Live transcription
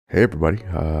Hey everybody,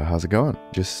 how's it going?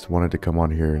 Just wanted to come on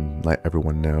here and let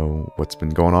everyone know what's been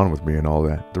going on with me and all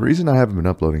that. The reason I haven't been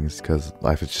uploading is because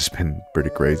life has just been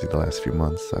pretty crazy the last few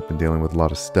months. I've been dealing with a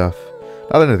lot of stuff.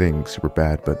 Not anything super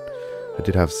bad, but I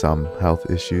did have some health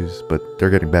issues, but they're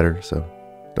getting better, so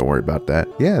don't worry about that.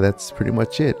 Yeah, that's pretty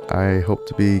much it. I hope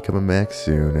to be coming back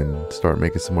soon and start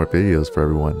making some more videos for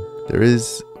everyone. There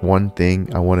is one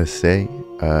thing I want to say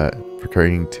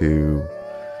pertaining to,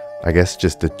 I guess,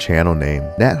 just the channel name.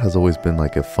 Nat has always been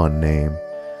like a fun name.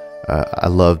 I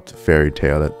loved Fairy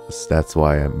Tale. That's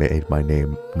why I made my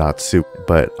name Not Soup.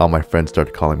 But all my friends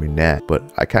started calling me Nat. But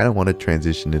I kind of want to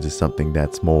transition into something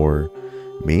that's more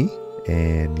me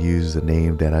and use a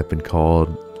name that I've been called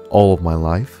all of my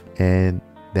life. And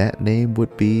that name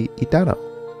would be Itano.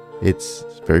 It's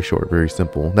very short, very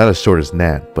simple. Not as short as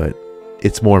Nat, but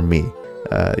it's more me.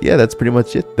 Yeah, that's pretty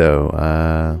much it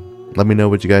though. Let me know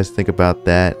what you guys think about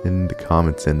that in the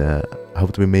comments, and I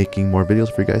hope to be making more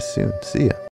videos for you guys soon. See ya.